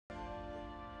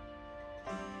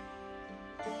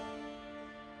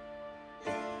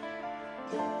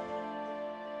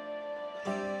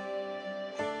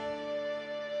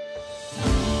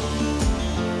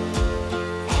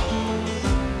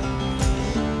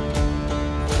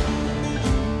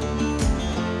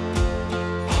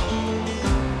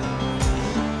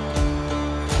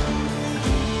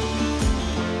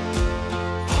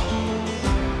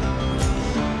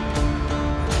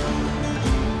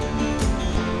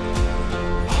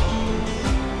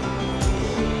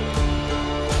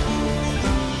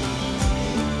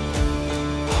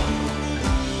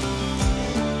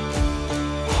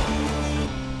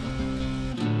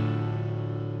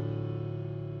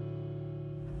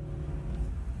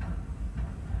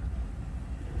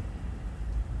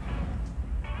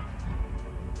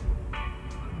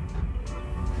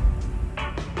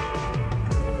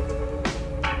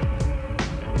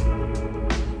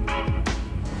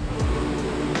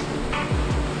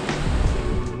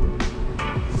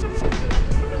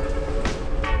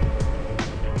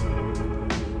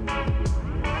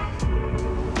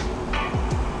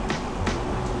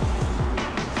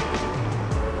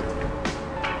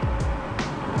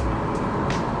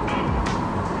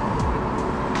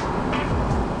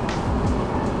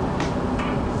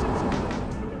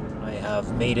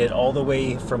made it all the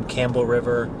way from Campbell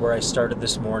River, where I started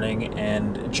this morning,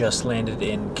 and just landed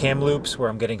in Kamloops, where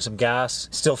I'm getting some gas.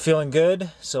 Still feeling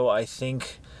good, so I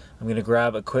think I'm gonna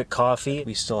grab a quick coffee.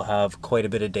 We still have quite a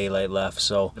bit of daylight left,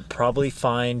 so I'll probably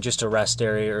find just a rest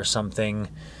area or something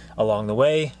along the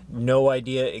way. No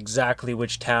idea exactly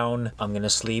which town I'm gonna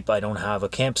sleep. I don't have a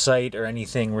campsite or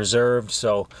anything reserved,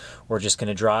 so we're just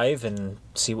gonna drive and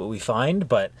see what we find.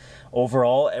 But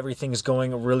overall, everything's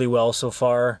going really well so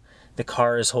far. The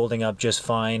car is holding up just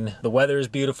fine. The weather is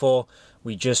beautiful.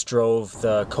 We just drove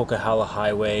the Coquihalla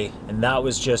Highway, and that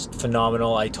was just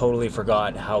phenomenal. I totally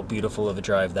forgot how beautiful of a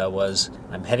drive that was.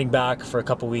 I'm heading back for a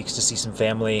couple weeks to see some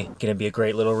family. Gonna be a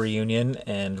great little reunion,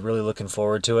 and really looking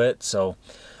forward to it. So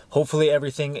hopefully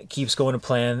everything keeps going to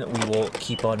plan. We will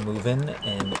keep on moving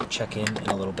and check in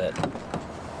a little bit.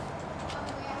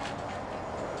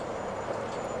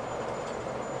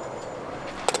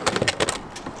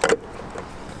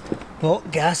 Well,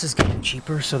 gas is getting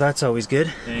cheaper, so that's always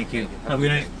good. Thank you. Have a good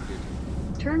night.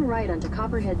 Turn right onto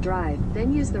Copperhead Drive,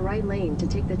 then use the right lane to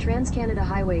take the Trans-Canada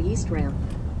Highway East ramp.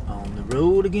 On the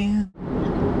road again.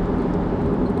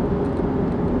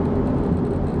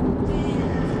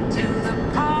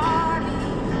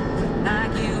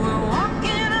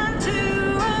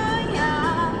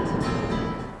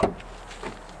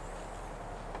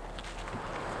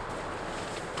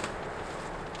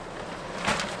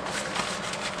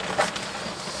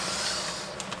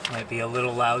 Might be a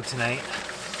little loud tonight,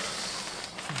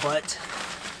 but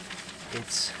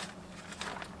it's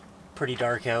pretty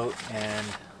dark out and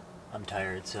I'm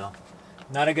tired, so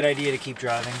not a good idea to keep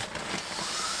driving.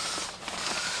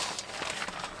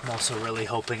 I'm also really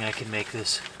hoping I can make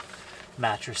this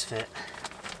mattress fit.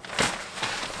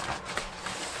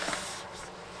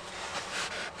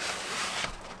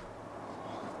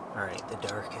 Alright, the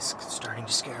dark is starting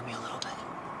to scare me a little bit.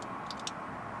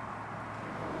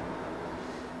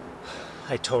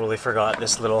 I totally forgot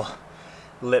this little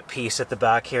lip piece at the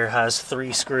back here has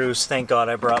 3 screws. Thank God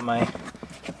I brought my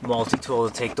multi-tool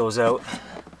to take those out.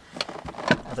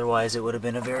 Otherwise it would have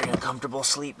been a very uncomfortable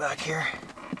sleep back here.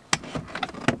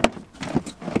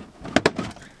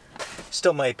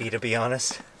 Still might be, to be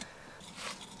honest.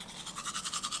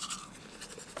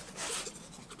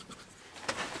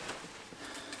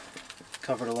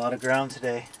 Covered a lot of ground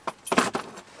today.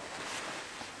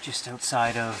 Just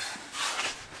outside of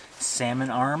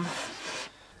Salmon Arm.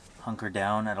 Hunkered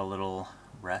down at a little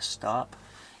rest stop.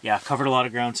 Yeah, covered a lot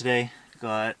of ground today.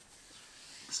 Got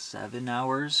 7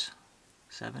 hours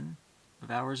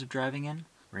of driving in.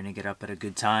 We're gonna get up at a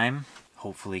good time.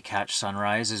 Hopefully catch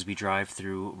sunrise as we drive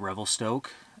through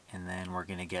Revelstoke, and then we're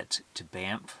gonna get to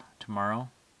Banff tomorrow.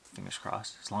 Fingers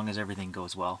crossed, as long as everything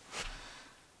goes well.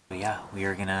 But yeah, we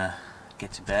are gonna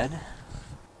get to bed.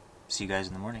 See you guys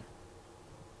in the morning.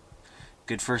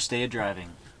 Good first day of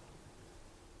driving.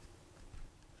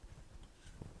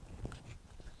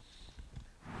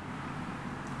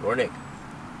 Morning.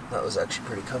 That was actually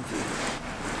pretty comfy.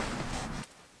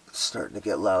 It's starting to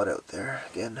get loud out there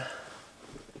again.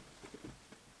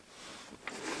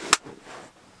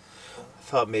 I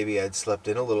thought maybe I'd slept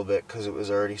in a little bit because it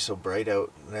was already so bright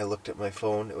out. When I looked at my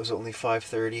phone, it was only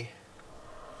 5:30.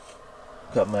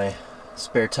 Got my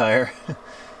spare tire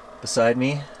beside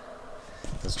me.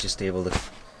 I was just able to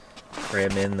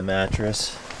cram in the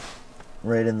mattress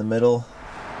right in the middle.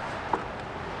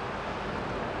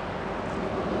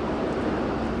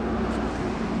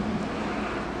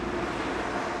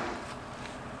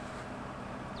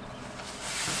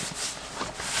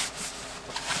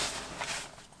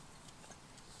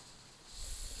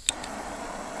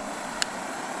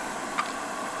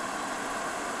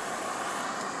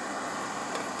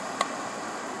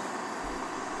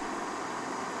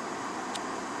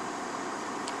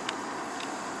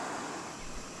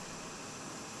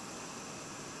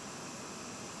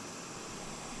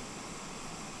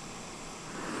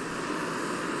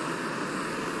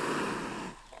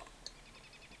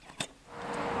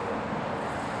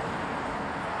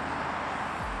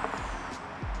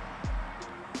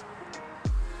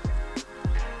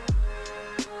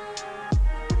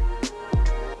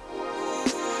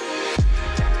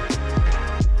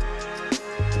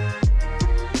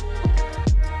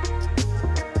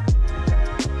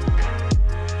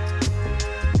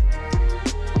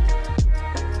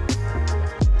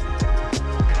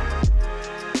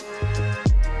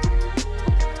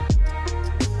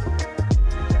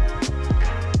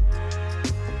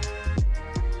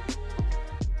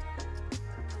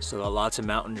 Still got lots of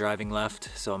mountain driving left,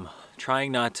 so I'm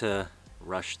trying not to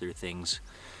rush through things,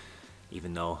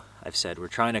 even though I've said we're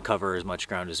trying to cover as much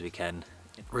ground as we can.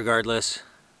 Regardless,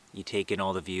 you take in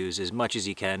all the views as much as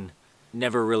you can.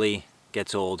 never really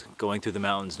gets old. Going through the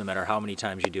mountains, no matter how many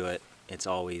times you do it, it's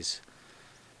always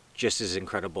just as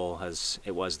incredible as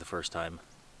it was the first time.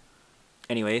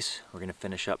 Anyways, we're gonna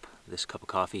finish up this cup of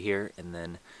coffee here and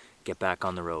then get back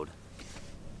on the road.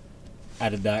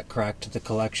 Added that crack to the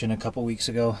collection a couple weeks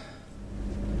ago.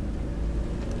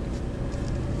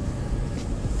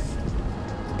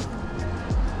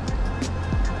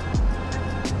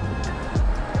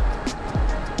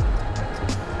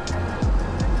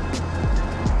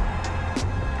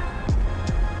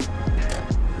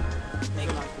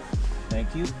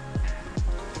 Thank you.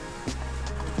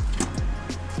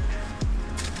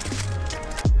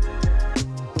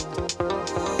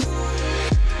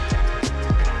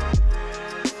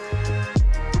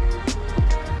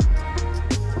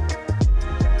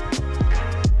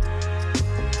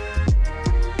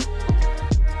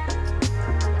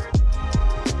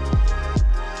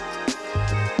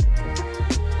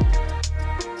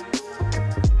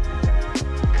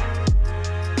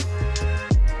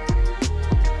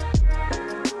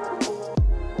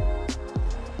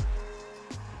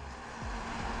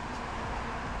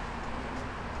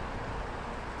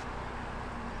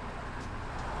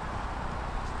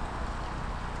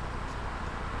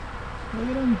 Look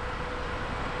at him.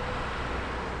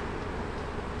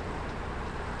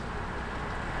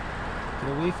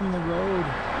 Get away from the road.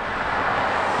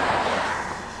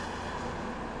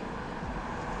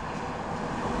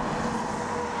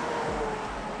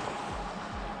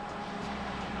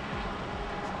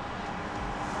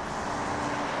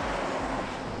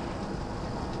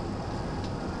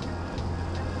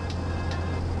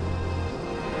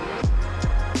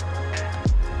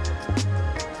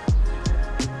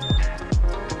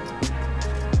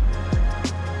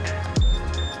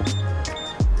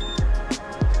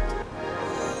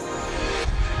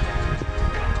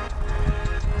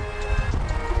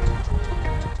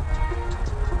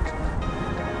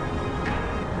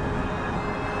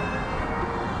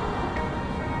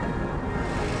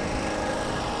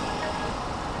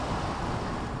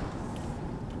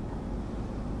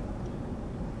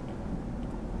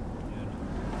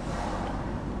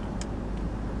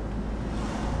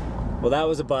 Well, that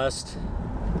was a bust,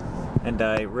 and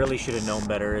I really should have known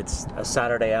better. It's a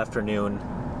Saturday afternoon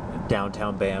in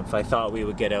downtown Banff. I thought we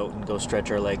would get out and go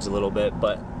stretch our legs a little bit,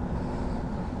 but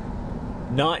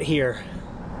not here.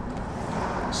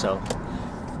 So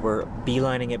we're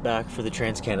beelining it back for the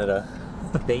Trans-Canada.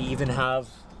 They even have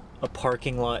a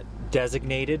parking lot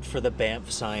designated for the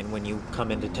Banff sign when you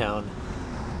come into town.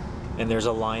 And there's a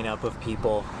lineup of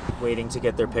people waiting to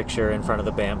get their picture in front of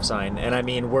the Banff sign. And I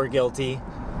mean, we're guilty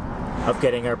of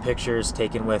getting our pictures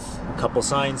taken with a couple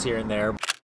signs here and there.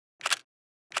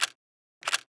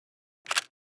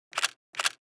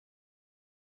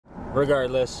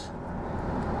 Regardless,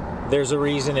 there's a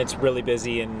reason it's really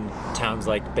busy in towns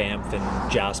like Banff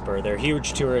and Jasper. They're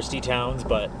huge touristy towns,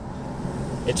 but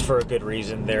it's for a good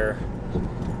reason. They're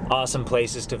awesome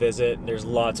places to visit. There's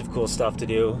lots of cool stuff to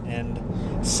do. And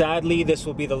sadly, this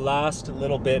will be the last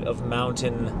little bit of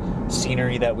mountain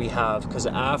scenery that we have, because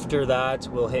after that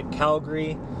we'll hit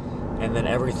Calgary, and then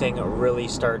everything really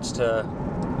starts to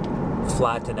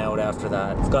flatten out after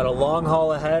that. We've got a long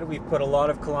haul ahead. We've put a lot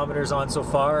of kilometers on so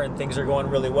far and things are going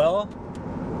really well.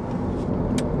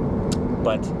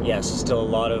 But yes, still a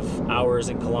lot of hours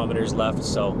and kilometers left,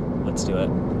 so let's do it.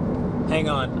 Hang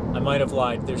on, I might have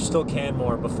lied. There's still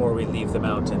Canmore before we leave the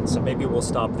mountain, so maybe we'll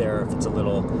stop there if it's a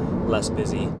little less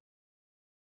busy.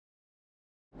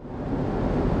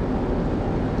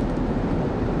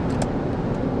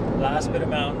 Last bit of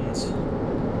mountains.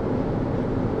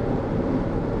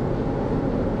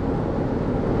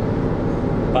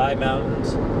 Bye,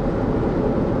 mountains.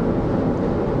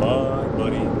 Bye,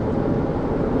 buddy.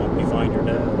 Hope you find your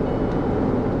dad.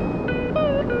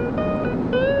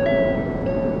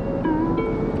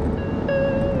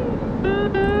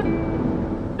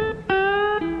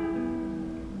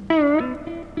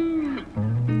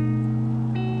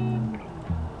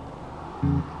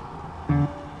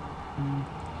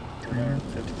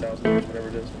 Whatever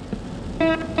it is.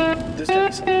 This gotta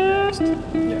be something next. Yeah.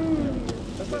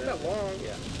 That's not that long.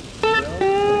 Yeah.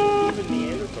 Well, even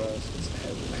Neanderthals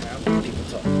have people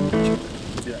talking to each other.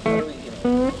 Yeah. How do we,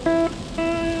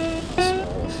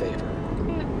 small favor.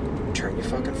 Turn your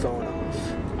fucking phone off.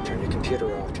 Turn your computer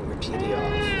off. Turn your TV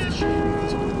off.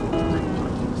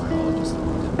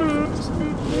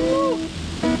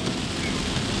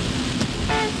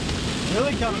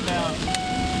 Really coming down.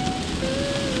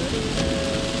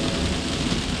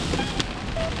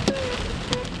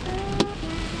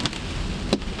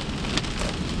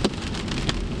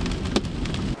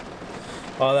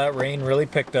 Oh, that rain really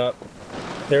picked up.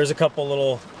 There's a couple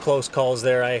little close calls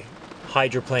there. I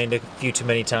hydroplaned a few too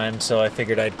many times, so I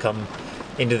figured I'd come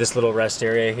into this little rest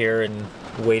area here and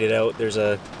wait it out. There's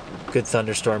a good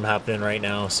thunderstorm happening right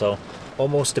now, so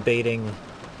almost debating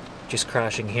just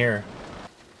crashing here.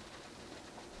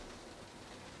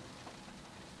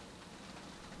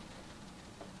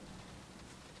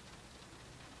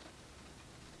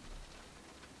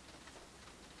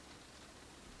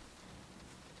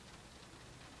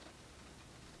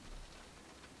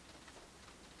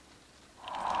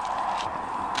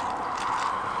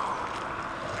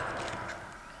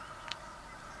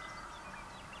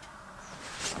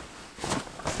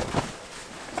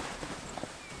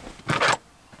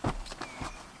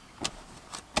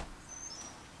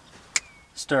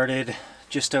 Started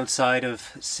just outside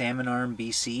of Salmon Arm,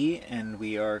 BC, and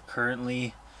we are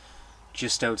currently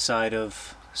just outside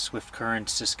of Swift Current,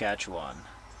 Saskatchewan.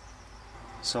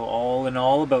 So all in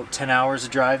all, about 10 hours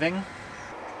of driving.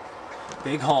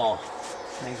 Big haul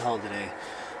today.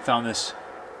 Found this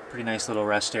pretty nice little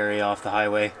rest area off the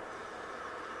highway.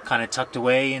 Kind of tucked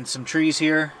away in some trees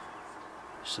here.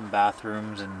 Some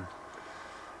bathrooms and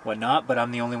whatnot, but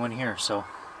I'm the only one here, so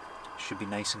it should be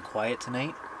nice and quiet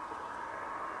tonight.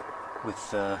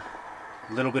 With a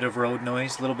little bit of road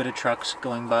noise, a little bit of trucks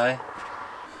going by.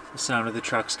 The sound of the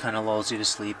trucks kind of lulls you to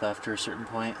sleep after a certain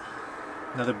point.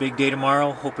 Another big day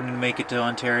tomorrow, hoping to make it to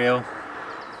Ontario.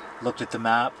 Looked at the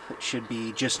map, it should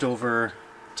be just over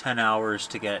 10 hours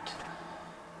to get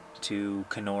to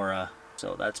Kenora.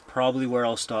 So that's probably where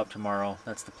I'll stop tomorrow.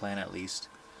 That's the plan at least.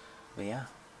 But yeah,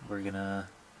 we're gonna,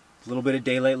 a little bit of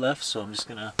daylight left, so I'm just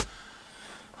gonna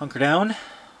hunker down,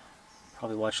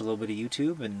 probably watch a little bit of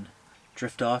YouTube and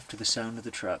drift off to the sound of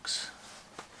the trucks.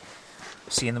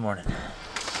 See you in the morning.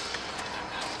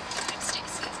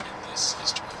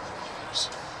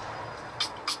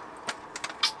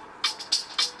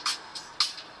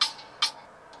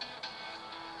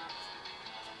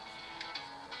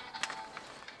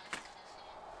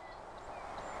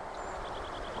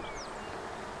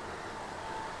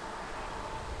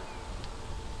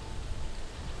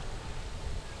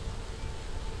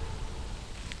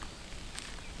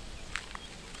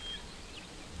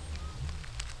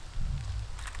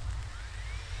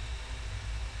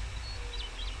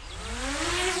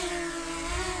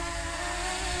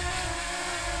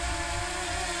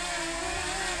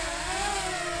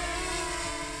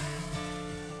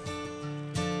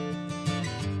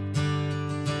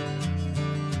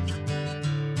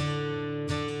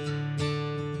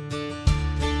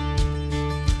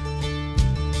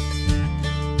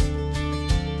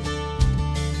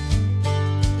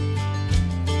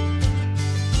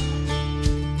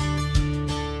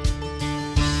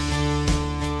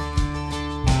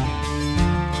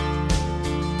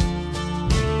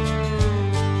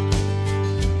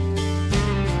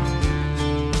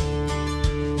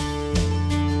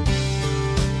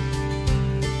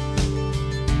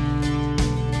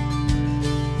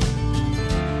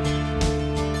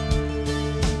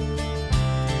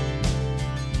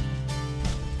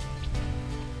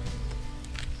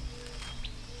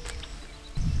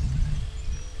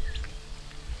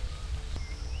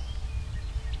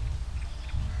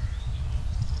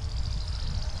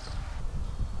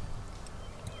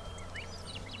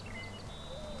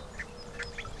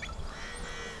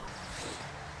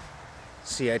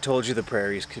 See, I told you the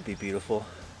prairies could be beautiful.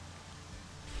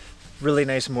 Really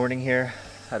nice morning here.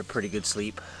 Had a pretty good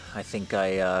sleep. I think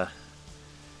I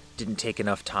didn't take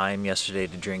enough time yesterday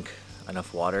to drink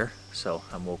enough water, so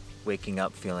I'm waking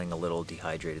up feeling a little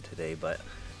dehydrated today, but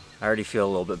I already feel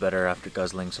a little bit better after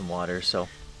guzzling some water, so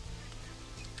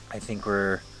I think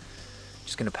we're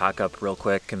just gonna pack up real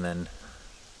quick and then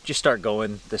just start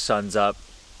going. The sun's up.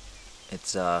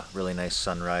 It's a really nice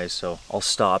sunrise, so I'll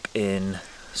stop in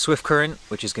Swift Current,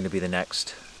 which is going to be the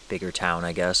next bigger town,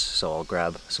 I guess. So I'll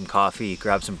grab some coffee,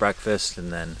 grab some breakfast, and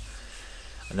then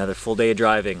another full day of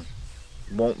driving.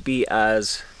 Won't be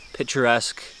as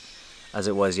picturesque as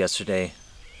it was yesterday.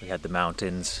 We had the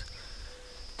mountains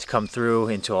to come through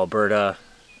into Alberta,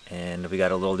 and we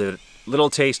got a little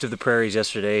taste of the prairies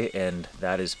yesterday, and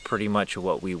that is pretty much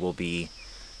what we will be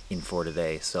in for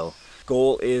today. So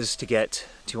goal is to get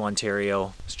to Ontario.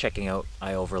 I was checking out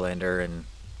iOverlander and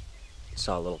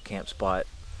saw a little camp spot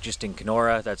just in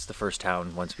Kenora. That's the first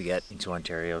town once we get into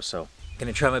Ontario. So I'm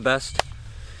gonna try my best,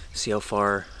 see how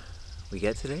far we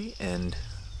get today, and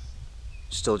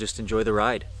still just enjoy the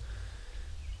ride.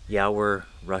 Yeah, we're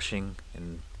rushing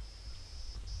and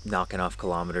knocking off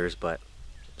kilometers, but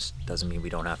it doesn't mean we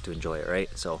don't have to enjoy it, right?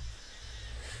 So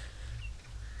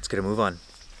let's get a move on.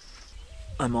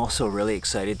 I'm also really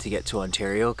excited to get to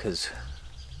Ontario because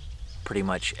pretty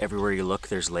much everywhere you look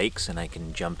there's lakes, and I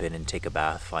can jump in and take a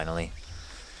bath finally.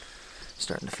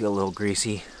 Starting to feel a little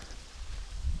greasy.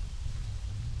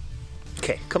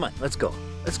 Okay, come on, let's go.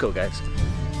 Let's go, guys.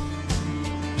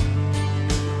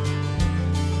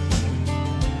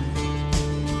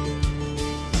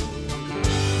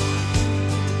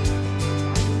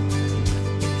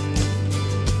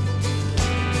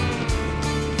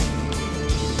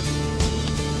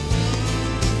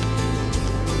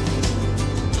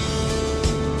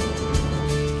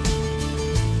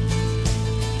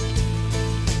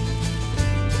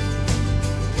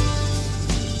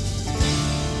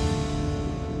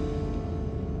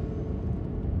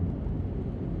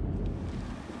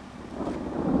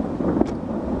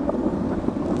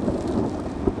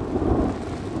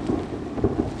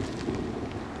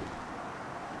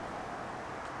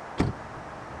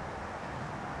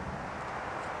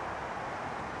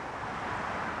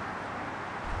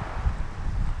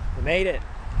 We made it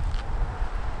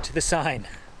to the sign.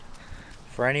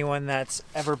 For anyone that's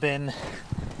ever been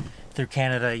through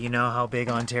Canada, you know how big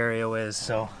Ontario is,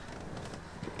 so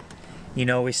you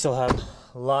know we still have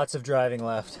lots of driving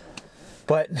left.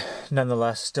 But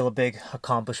nonetheless, still a big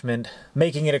accomplishment.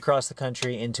 Making it across the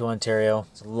country into Ontario.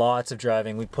 It's lots of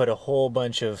driving. We put a whole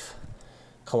bunch of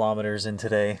kilometers in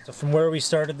today. So from where we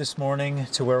started this morning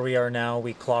to where we are now,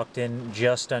 we clocked in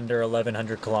just under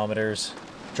 1,100 kilometers.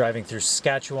 Driving through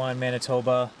Saskatchewan,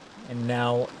 Manitoba, and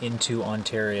now into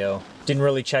Ontario. Didn't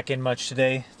really check in much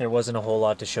today. There wasn't a whole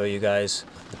lot to show you guys.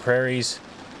 The prairies,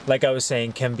 like I was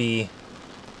saying, can be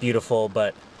beautiful,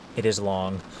 but it is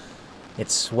long.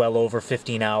 It's well over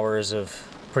 15 hours of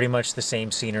pretty much the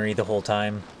same scenery the whole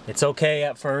time. It's okay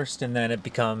at first, and then it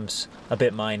becomes a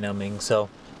bit mind-numbing. So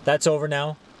that's over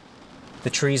now. The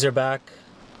trees are back.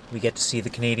 We get to see the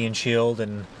Canadian Shield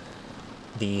and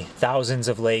the thousands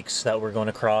of lakes that we're going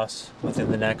to cross within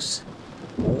the next...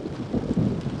 Oh.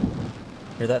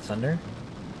 Hear that thunder?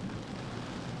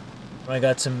 I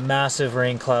got some massive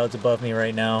rain clouds above me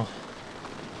right now,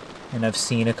 and I've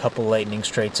seen a couple lightning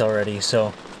strikes already.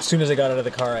 So as soon as I got out of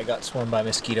the car, I got swarmed by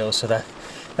mosquitoes. So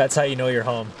that's how you know you're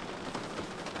home.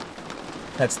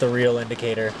 That's the real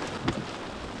indicator.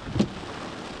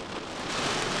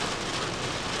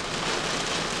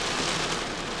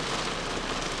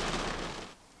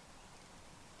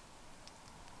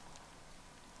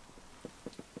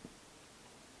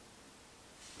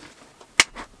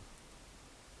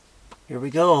 Here we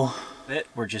go.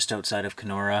 We're just outside of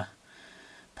Kenora,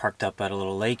 parked up at a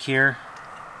little lake here.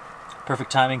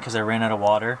 Perfect timing because I ran out of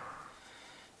water,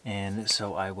 and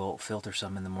so I will filter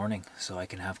some in the morning so I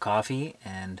can have coffee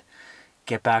and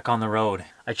get back on the road.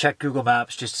 I checked Google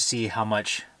Maps just to see how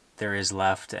much there is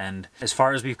left, and as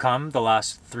far as we've come the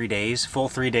last 3 days, full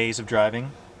 3 days of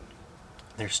driving,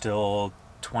 there's still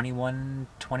 21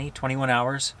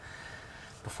 hours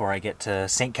before I get to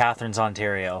St. Catharines,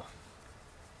 Ontario.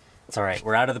 It's all right,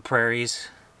 we're out of the prairies,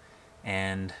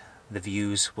 and the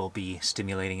views will be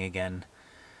stimulating again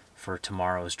for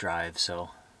tomorrow's drive.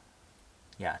 So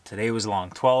yeah, today was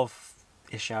long,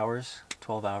 12-ish hours,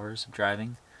 12 hours of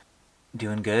driving.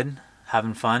 Doing good,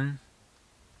 having fun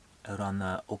out on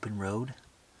the open road.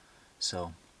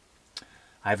 So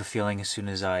I have a feeling as soon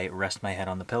as I rest my head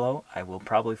on the pillow, I will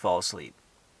probably fall asleep.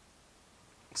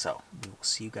 So we will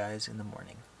see you guys in the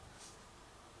morning.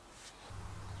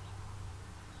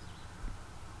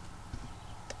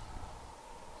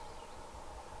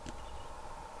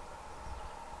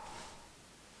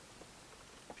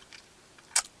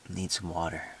 Need some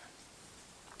water.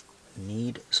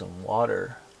 Need some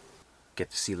water. Get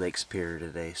to see Lake Superior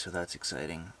today, so that's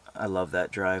exciting. I love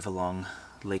that drive along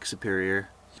Lake Superior.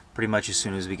 Pretty much as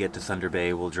soon as we get to Thunder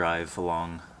Bay, we'll drive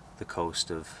along the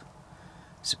coast of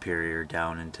Superior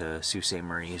down into Sault Ste.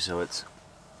 Marie, so it's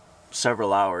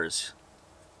several hours.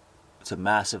 It's a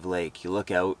massive lake. You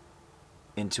look out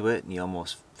into it and you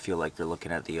almost feel like you're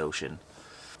looking at the ocean.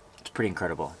 It's pretty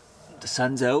incredible. The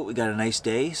sun's out, we got a nice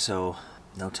day, so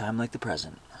no time like the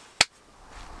present.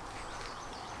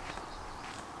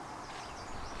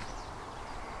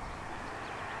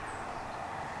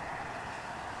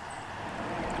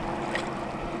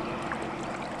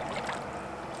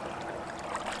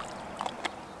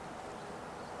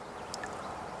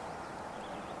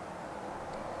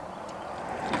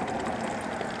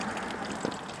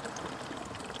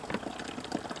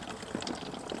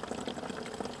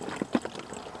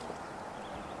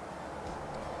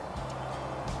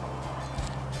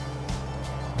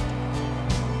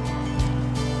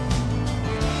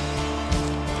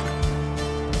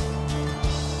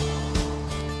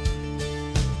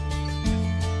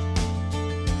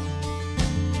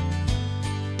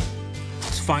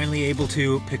 finally able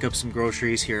to pick up some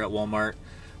groceries here at Walmart.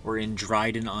 We're in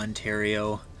Dryden,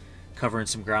 Ontario, covering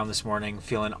some ground this morning.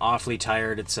 Feeling awfully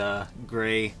tired. It's a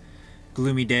gray,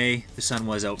 gloomy day. The sun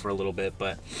was out for a little bit,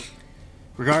 but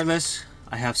regardless,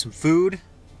 I have some food,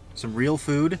 some real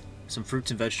food, some fruits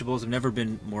and vegetables. I've never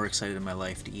been more excited in my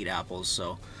life to eat apples,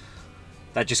 so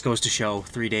that just goes to show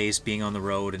 3 days being on the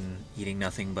road and eating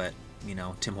nothing but, you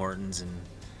know, Tim Hortons and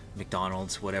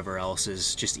McDonald's, whatever else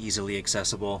is just easily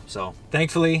accessible. So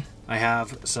thankfully I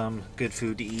have some good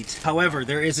food to eat. However,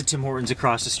 there is a Tim Hortons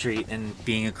across the street, and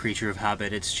being a creature of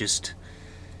habit, it's just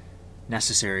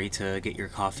necessary to get your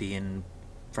coffee and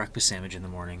breakfast sandwich in the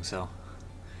morning. So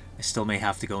I still may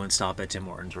have to go and stop at Tim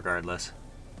Hortons regardless.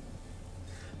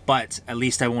 But at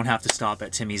least I won't have to stop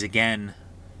at Timmy's again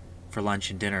for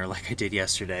lunch and dinner like I did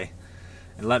yesterday.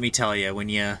 And let me tell you, when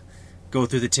you go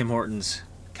through the Tim Hortons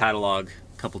catalog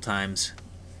couple times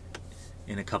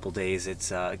in a couple days,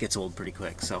 it gets old pretty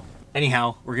quick. So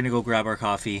anyhow, we're gonna go grab our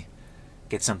coffee,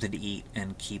 get something to eat,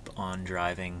 and keep on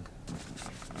driving.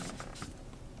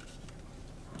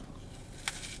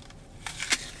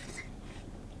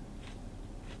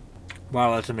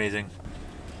 Wow, that's amazing.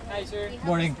 Hi, sir.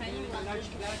 Morning.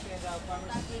 Large glass and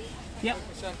pharmacy. Yep.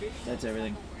 Coffee. That's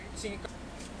everything.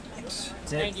 Thanks.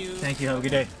 That's it. Thank you. Thank you. Have a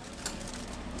good day.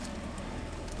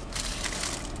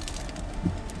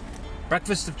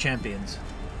 Breakfast of Champions.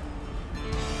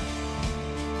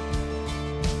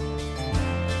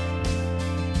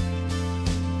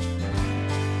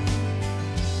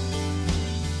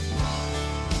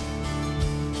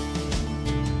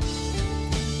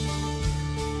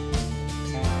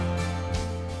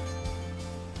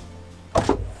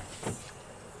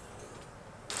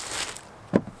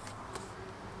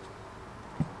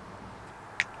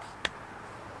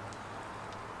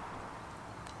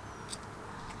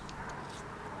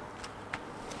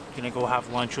 Gonna go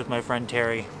have lunch with my friend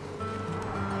Terry.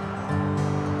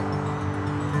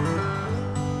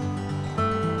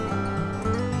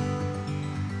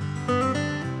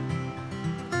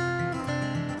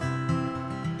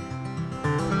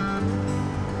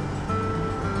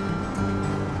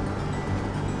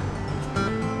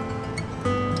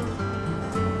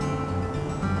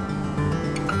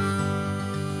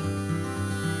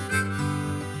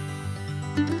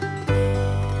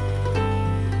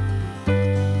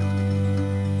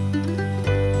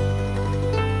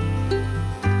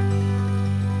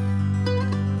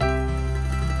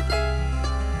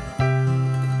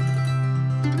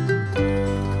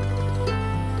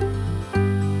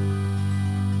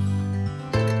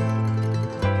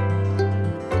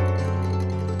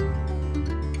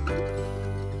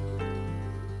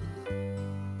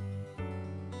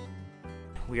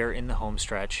 We are in the home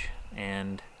stretch,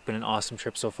 and it's been an awesome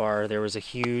trip so far. There was a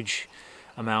huge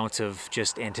amount of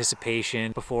just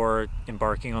anticipation before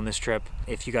embarking on this trip.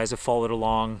 If you guys have followed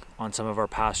along on some of our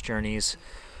past journeys,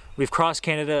 we've crossed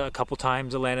Canada a couple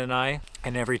times, Alana and I,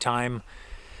 and every time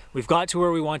we've got to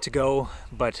where we want to go,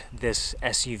 but this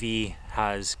SUV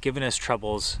has given us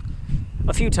troubles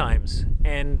a few times.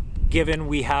 And given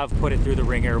we have put it through the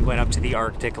ringer, went up to the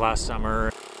Arctic last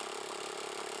summer,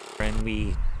 and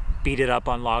we beat it up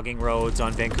on logging roads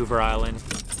on Vancouver Island,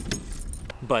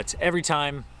 but every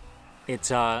time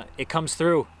it comes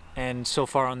through. And so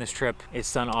far on this trip,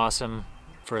 it's done awesome.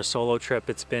 For a solo trip,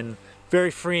 it's been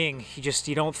very freeing.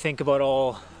 You don't think about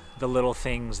all the little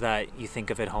things that you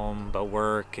think of at home, about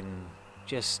work and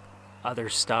just other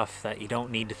stuff that you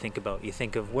don't need to think about. You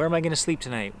think of, where am I going to sleep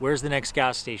tonight? Where's the next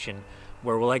gas station?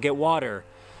 Where will I get water?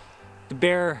 The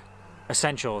bare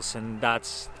essentials. And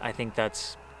I think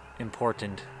that's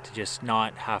important, to just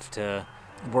not have to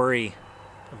worry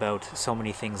about so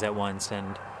many things at once.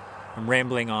 And I'm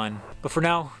rambling on, but for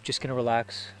now, just gonna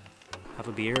relax, have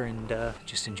a beer, and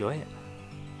just enjoy it.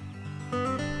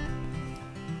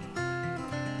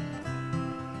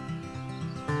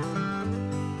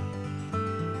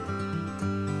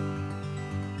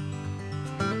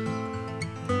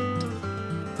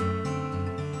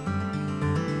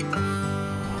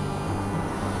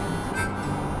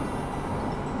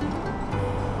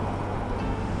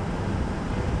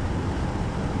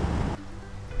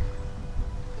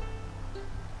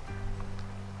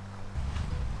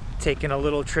 Taking a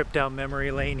little trip down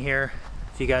memory lane here.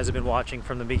 If you guys have been watching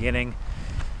from the beginning,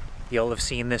 you'll have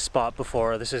seen this spot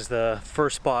before. This is the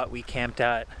first spot we camped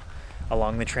at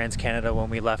along the Trans-Canada when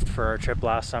we left for our trip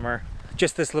last summer.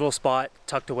 Just this little spot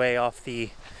tucked away off the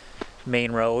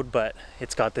main road, but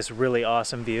it's got this really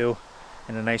awesome view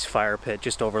and a nice fire pit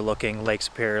just overlooking Lake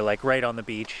Superior, like right on the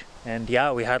beach. And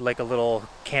yeah, we had like a little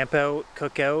camp out,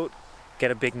 cookout,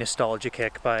 get a big nostalgia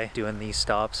kick by doing these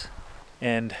stops.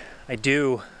 And I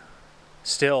do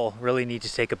still really need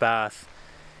to take a bath,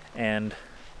 and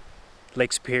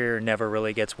Lake Superior never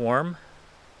really gets warm.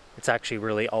 It's actually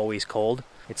really always cold.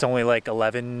 It's only like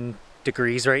 11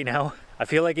 degrees right now. I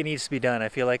feel like it needs to be done. I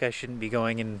feel like I shouldn't be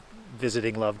going and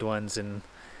visiting loved ones in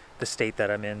the state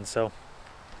that I'm in, so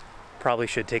probably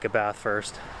should take a bath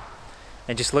first.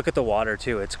 And just look at the water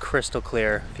too. It's crystal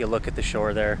clear if you look at the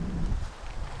shore there.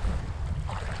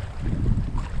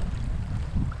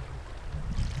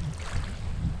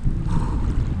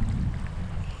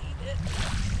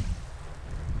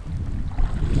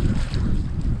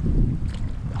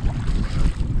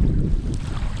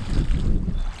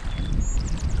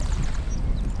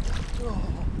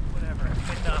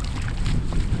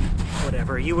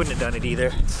 Whatever, you wouldn't have done it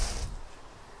either.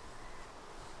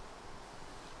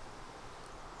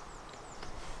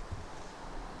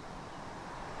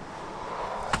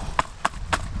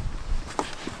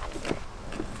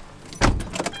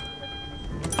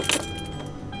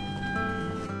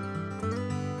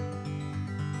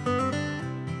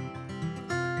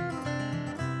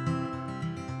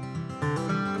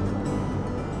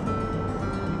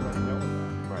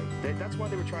 Right. That's why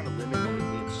they were trying to limit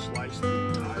it. Slice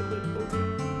the